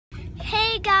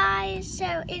guys,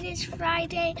 so it is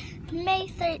Friday, May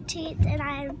 13th, and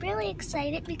I am really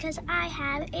excited because I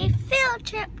have a field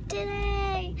trip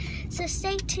today. So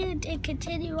stay tuned and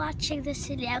continue watching this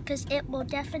video because it will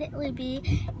definitely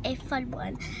be a fun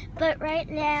one. But right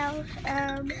now,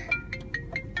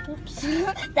 oops,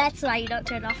 that's why you don't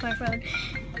turn off my phone.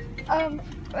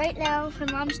 Right now,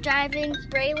 my mom's driving,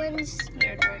 Braylon's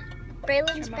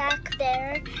back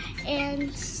there,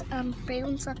 and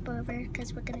Braylon slept over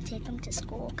because we're gonna take him to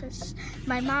school because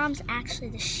my mom's actually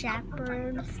the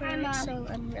chaperone for it, so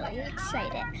I'm really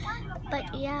excited.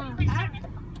 But yeah,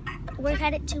 we're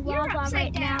headed to Wawa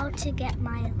right now to get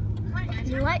my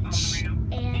lunch,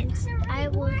 and I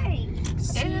will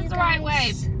see you guys. It's the right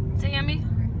way, Tammy.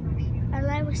 And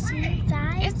I will see you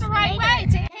guys. It's the right way, Hey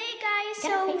Tammy. guys,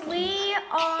 so we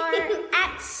are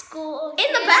at school.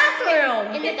 In the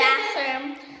bathroom. In the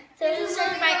bathroom. Those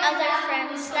are my other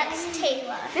friends. That's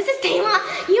Taylor. This is Taylor.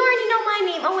 You already know my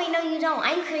name. Oh wait, no you don't.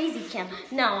 I'm Crazy Kim.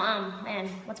 No, and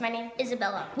what's my name?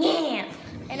 Isabella. Yes.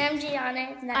 And I'm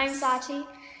Gianna. And I'm Sachi.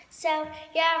 So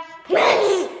yeah,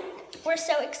 we're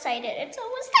so excited. It's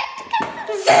almost time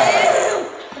to go.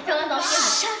 The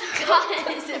Philadelphia.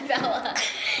 God, Isabella.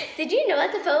 Did you know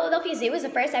that the Philadelphia Zoo was the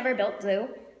first ever built zoo?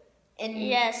 In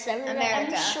Yes, America.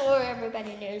 I'm sure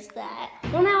everybody knows that.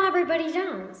 Well, now everybody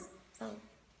knows. So.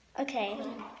 Okay.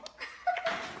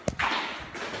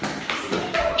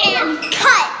 And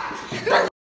cut!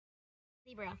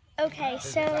 Okay,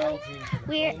 so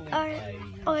we are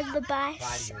on the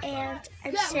bus, and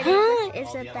I'm sitting with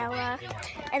Isabella,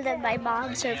 and then my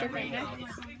mom's over there.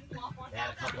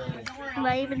 Am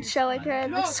I even showing her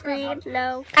the screen?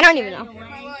 No. I don't even know.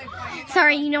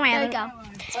 Sorry, you know I There have we go.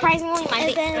 Surprisingly, my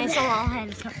And small head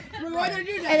is covered.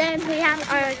 And then we have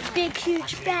our big,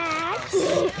 huge bags.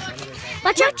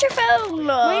 Watch out your phone!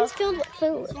 Mine's filled with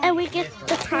food. And we get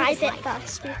the private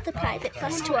bus. We have the private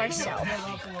bus to ourselves.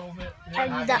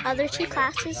 And the other two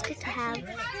classes get to have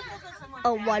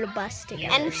one bus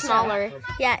together. And smaller.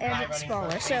 Yeah, and it's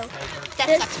smaller. So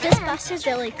this bus is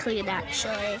really clean,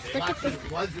 actually. Look at the.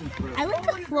 I like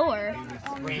the floor.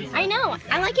 I know.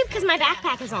 I like it because my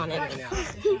backpack is on it.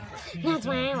 That's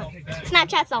why I like it.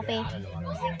 Snapchat selfie.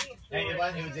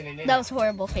 That was a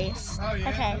horrible face.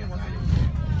 Okay.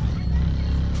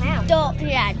 Wow. Don't.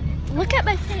 Yeah. Look at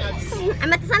my face.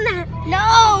 I'm at the sun that.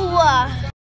 No.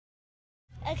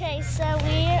 Okay, so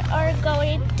we are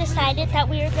decided that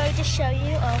we are going to show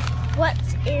you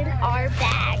what's in our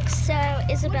bags. So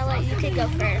Isabella, you can go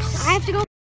first. I have to go.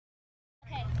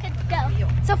 Okay, good, go.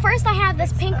 So first I have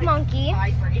this pink monkey.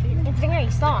 It's very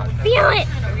soft. Feel it!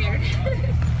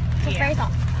 It's very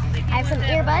soft. I have some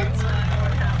earbuds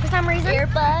for some reason.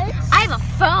 Earbuds. I have a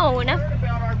phone.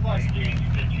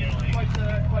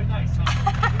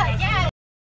 Yeah.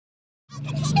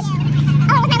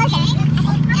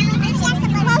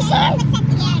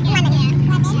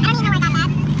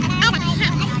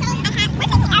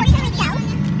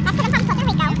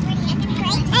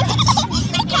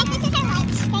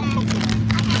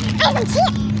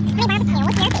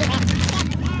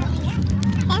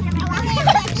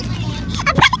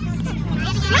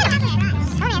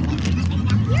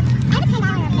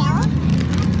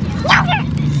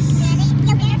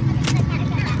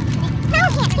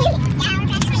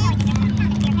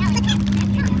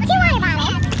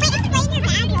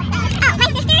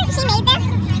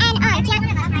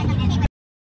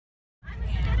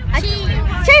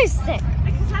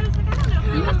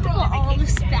 You have to put all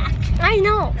this back. I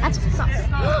know. That's what's up.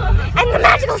 And the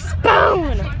magical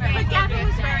spoon!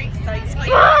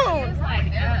 Spoon!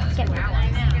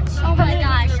 Oh my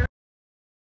gosh.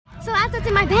 So that's what's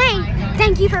in my bag.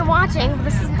 Thank you for watching.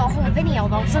 This isn't the whole video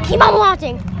though, so keep on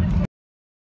watching.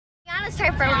 Gianna's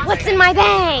turn for what's in my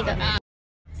bag.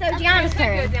 So Gianna's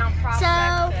turn. So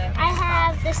I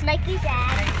have this Nike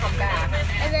bag,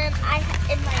 and then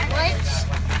in my lunch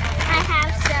I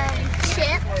have some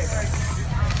chips.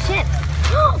 Chips.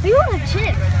 Oh, we want have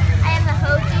chips. I have a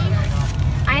hoagie.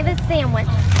 I have a sandwich.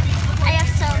 I have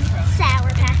some Sour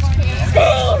Patch Kids.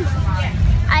 Same!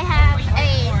 I have a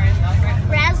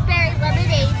raspberry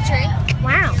lemonade drink.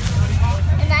 Wow.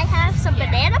 And I have some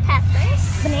banana peppers.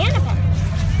 Banana peppers.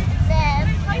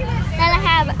 Then I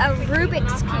have a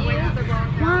Rubik's Cube.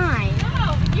 Why?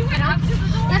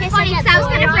 That's funny because I was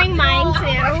going to bring mine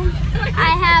too.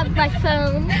 I have my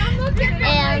phone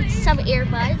and some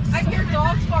earbuds. I hear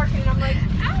dogs barking and I'm like,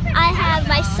 I have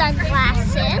my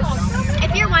sunglasses.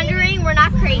 If you're wondering, we're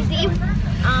not crazy.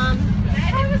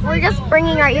 We're just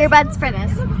bringing our earbuds for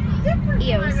this.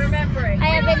 EOS. I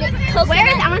have a coconut. Where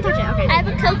is it? I want to touch it. Okay. I have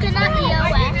a coconut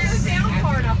EOS.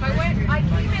 I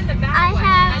came in the back. I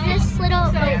have this little,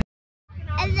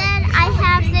 and then I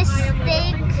have have this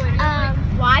thing.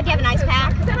 Why? Do you have an ice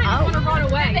pack? Oh.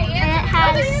 And it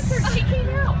has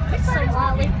some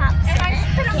lollipops in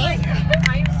it.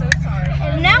 I am so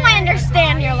sorry. Now I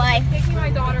understand your life.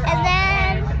 And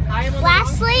then,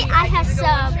 lastly, I have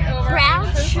some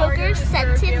brown sugar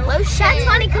scented lotion. That's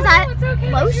funny because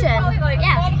lotion.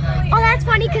 Yeah. Oh, that's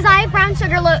funny because I have brown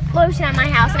sugar lotion at my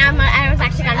house, and I was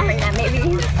actually gonna bring that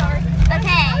maybe.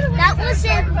 Okay, that was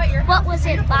what was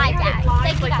in my bag.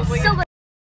 Thank you guys so much.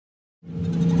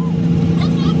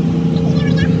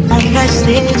 On that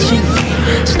station,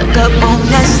 stuck up on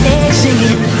that stage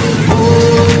singing.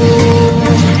 Oh,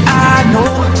 I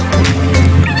know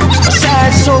a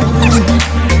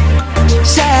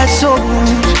sad soul,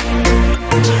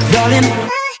 darling.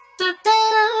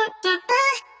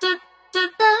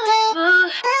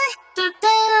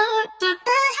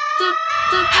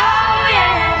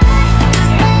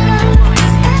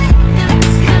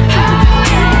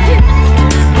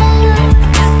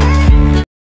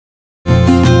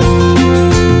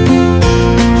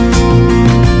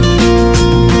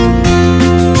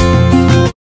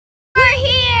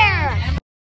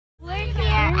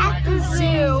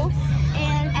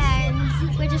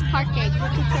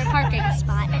 Looking for a parking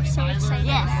spot. I'm so excited.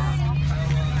 Yes.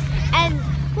 And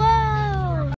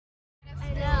whoa!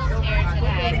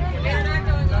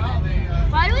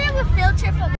 Why do we have a field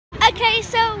trip? Okay,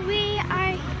 so we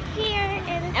are here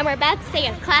And we're about to take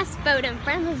a class photo in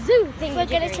front of the zoo thing. we're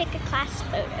gonna take a class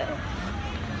photo.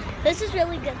 This is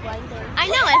really good lighting. I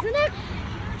know, isn't it?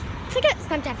 It's like a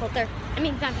Snapchat filter. I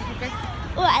mean, Snapchat filter.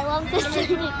 Oh, I love this.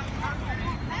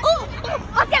 Oh,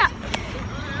 let's get up.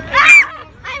 Ah!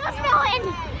 I was falling.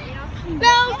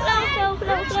 No.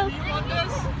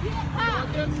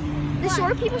 The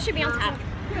short people should be on top.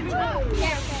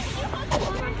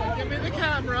 Give me the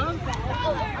camera.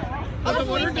 Put the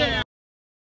water down.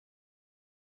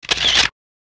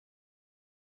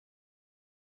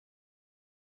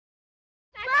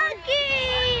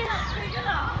 Monkey!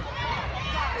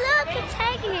 Look, it's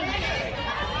hanging.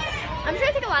 I'm sure I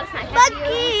take a lot of Snapchat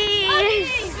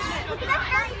Monkeys! Look at that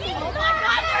monkey.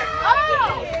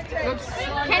 Oops.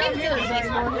 Can't even see it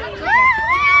anymore.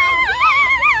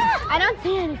 I don't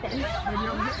see anything.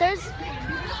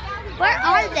 Where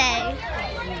are they?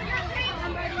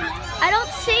 I don't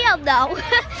see them though.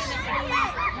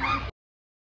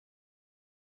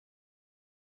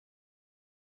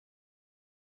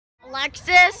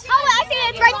 Alexis. Oh, I see it.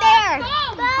 It's right there.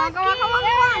 Come on.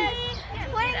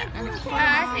 I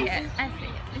see it.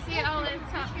 You see it all in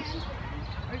top?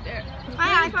 Right there. My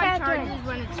iPad charges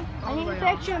when it's I need a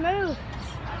picture. Move.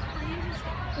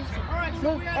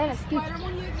 Move. Anna, scoot. I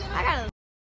got it.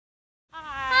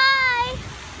 Hi.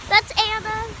 That's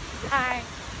Anna. Hi.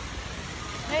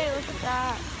 Hey, look at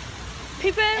that.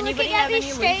 People are Anybody looking at have me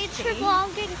any strange for leaf tea?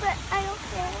 vlogging, but I don't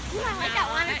care. I like that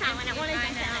one time when I wanted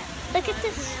to jump. Look at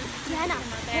this. Jana,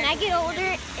 when I get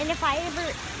older, and if I ever,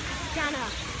 Jana,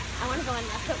 I want to go in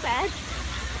that so bad.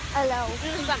 Hello.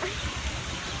 In the summer.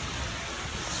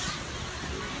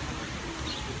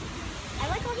 I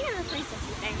like looking at the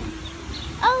 360 thing.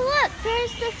 Oh look,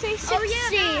 there's the 360. Oh, yeah,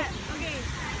 that. Okay.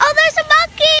 Oh, there's a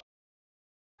monkey.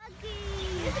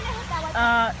 Is it?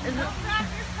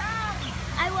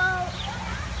 I will.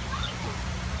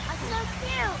 That's so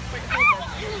cute.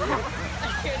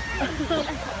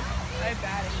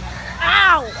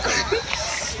 Ow!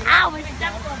 Ow! Oh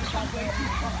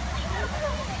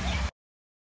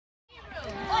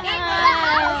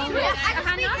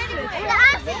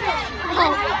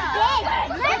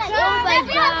my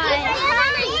god.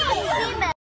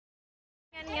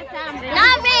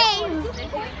 Not me!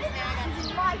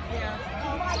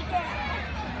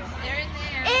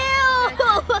 Ew!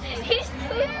 He's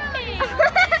pooping!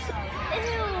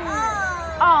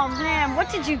 Oh man, what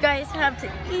did you guys have to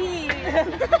eat?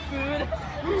 Food.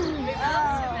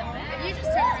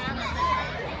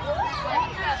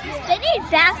 They need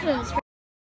bathrooms.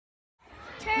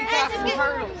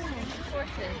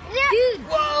 Dude!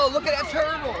 Whoa, look at that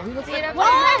turtle. He looks like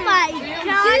Oh my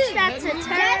gosh, that's a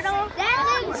turtle.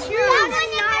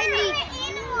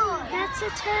 That's a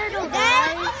turtle,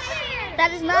 guys.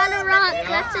 That is not a rock,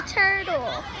 that's a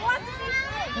turtle.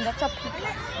 That's a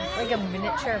peacock. Like a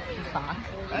miniature peacock.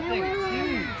 that thing is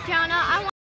huge. Jana, I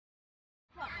want.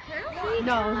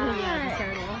 No, yeah, it's a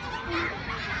turtle.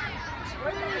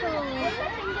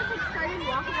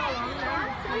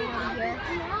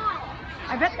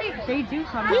 I bet they do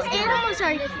come. These animals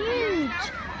are huge.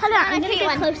 Hold on, I'm gonna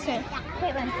get closer.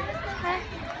 Caitlin.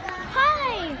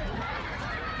 Hi.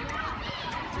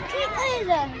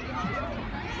 Caitlin.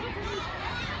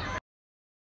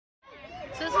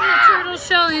 So this is a turtle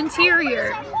shell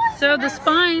interior. So the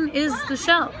spine is the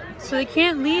shell. So they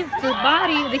can't leave the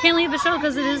body, they can't leave the shell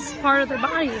because it is part of their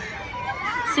body.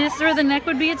 See, this is where the neck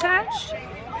would be attached.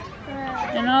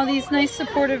 And all these nice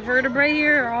supportive vertebrae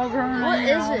here are all growing. What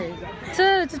is it?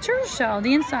 It's a turtle shell,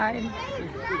 the inside.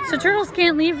 So turtles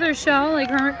can't leave their shell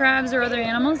like hermit crabs or other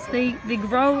animals. They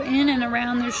grow in and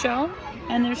around their shell,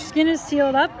 and their skin is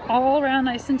sealed up all around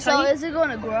nice and tight. So is it going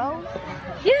to grow?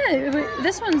 Yeah,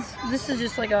 this is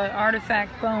just like an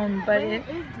artifact bone, but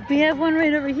we have one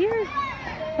right over here.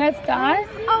 That's Dot.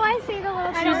 Oh, I see the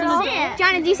little turtle.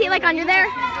 Johnny, do you see it like under there?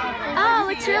 Oh,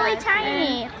 it's really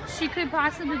tiny. She could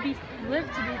possibly live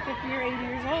to be 50 or 80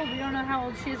 years old. We don't know how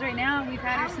old she is right now. We've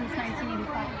had her since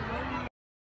 1985.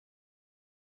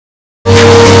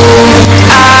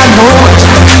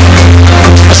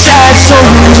 Sad soul,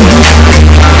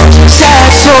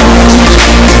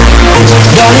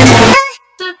 darling.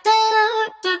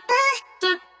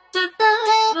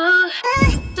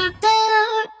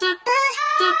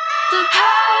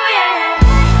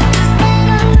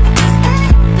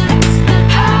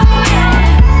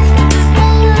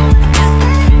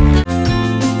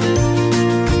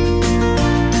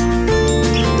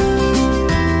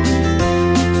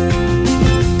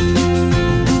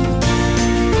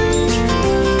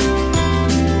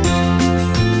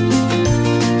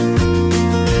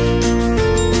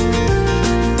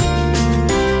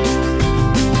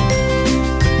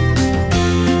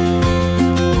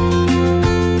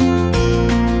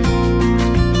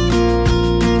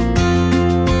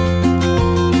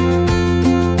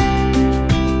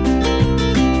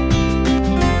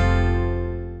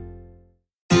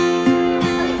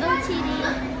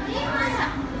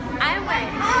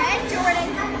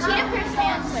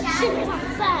 Shooters on the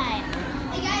side,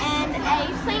 and a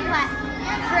plain black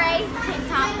gray tank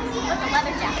top with a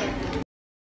leather jacket.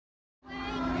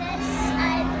 Wearing this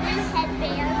blue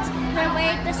headband, we're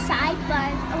wearing the side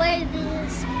bun, I'm wearing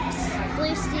these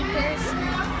blue sneakers,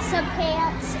 some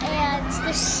pants, and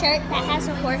this shirt that has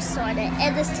a horse on it,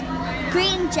 and this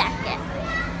green jacket.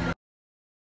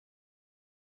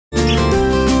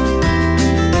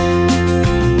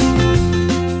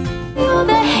 Feel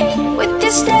the hate with you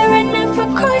staring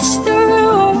across the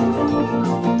room.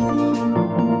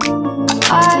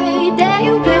 I dare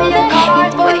you play your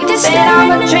card, boy, you bet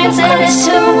I'm a trendsetter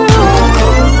too.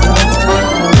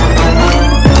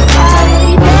 I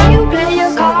dare you play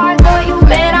your card, boy, you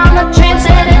bet I'm a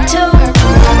trendsetter too.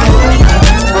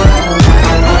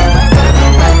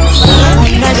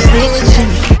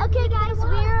 Okay guys,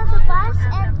 we're on the bus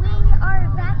and we are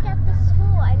back at the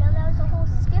school. I know that was a whole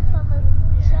skip of a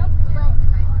jump, but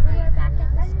we are back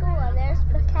at the school. And there's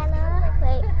McKenna.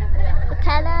 Wait,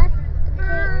 McKenna.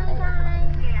 Hi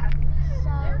guys.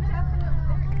 So,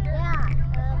 yeah.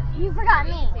 You forgot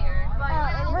me. Oh,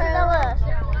 and Isabella.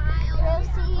 We'll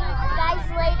see you guys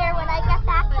later when I get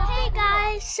back. Hey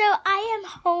guys, so I am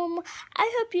home.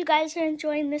 I hope you guys are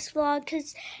enjoying this vlog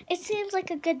because it seems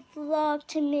like a good vlog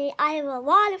to me. I have a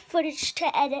lot of footage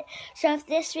to edit, so if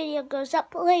this video goes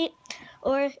up late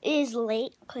or is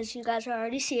late because you guys are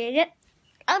already seeing it,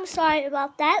 I'm sorry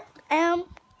about that.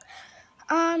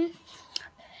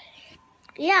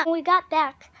 Yeah, when we got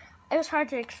back, it was hard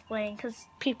to explain because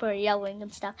people are yelling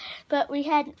and stuff, but we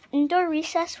had indoor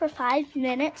recess for 5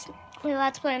 minutes. We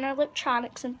allowed to play on our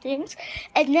electronics and things,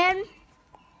 and then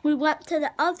we went to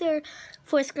the other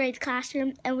 4th grade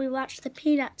classroom and we watched the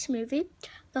Peanuts movie,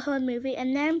 the whole movie,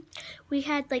 and then we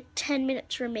had like 10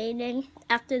 minutes remaining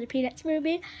after the Peanuts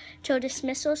movie till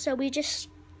dismissal, so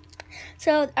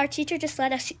our teacher just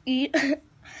let us eat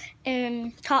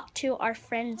and talk to our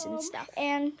friends and stuff.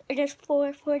 And it is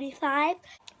 4:45.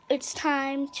 It's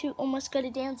time to almost go to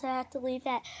dance. I have to leave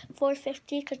at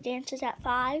 4:50 because dance is at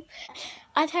 5.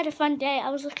 I've had a fun day.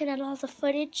 I was looking at all the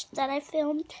footage that I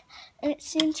filmed, and it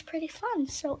seems pretty fun.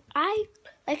 So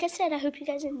like I said, I hope you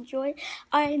guys are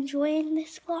enjoying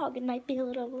this vlog. It might be a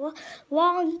little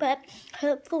long, but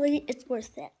hopefully it's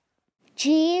worth it.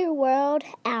 G World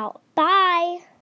out. Bye.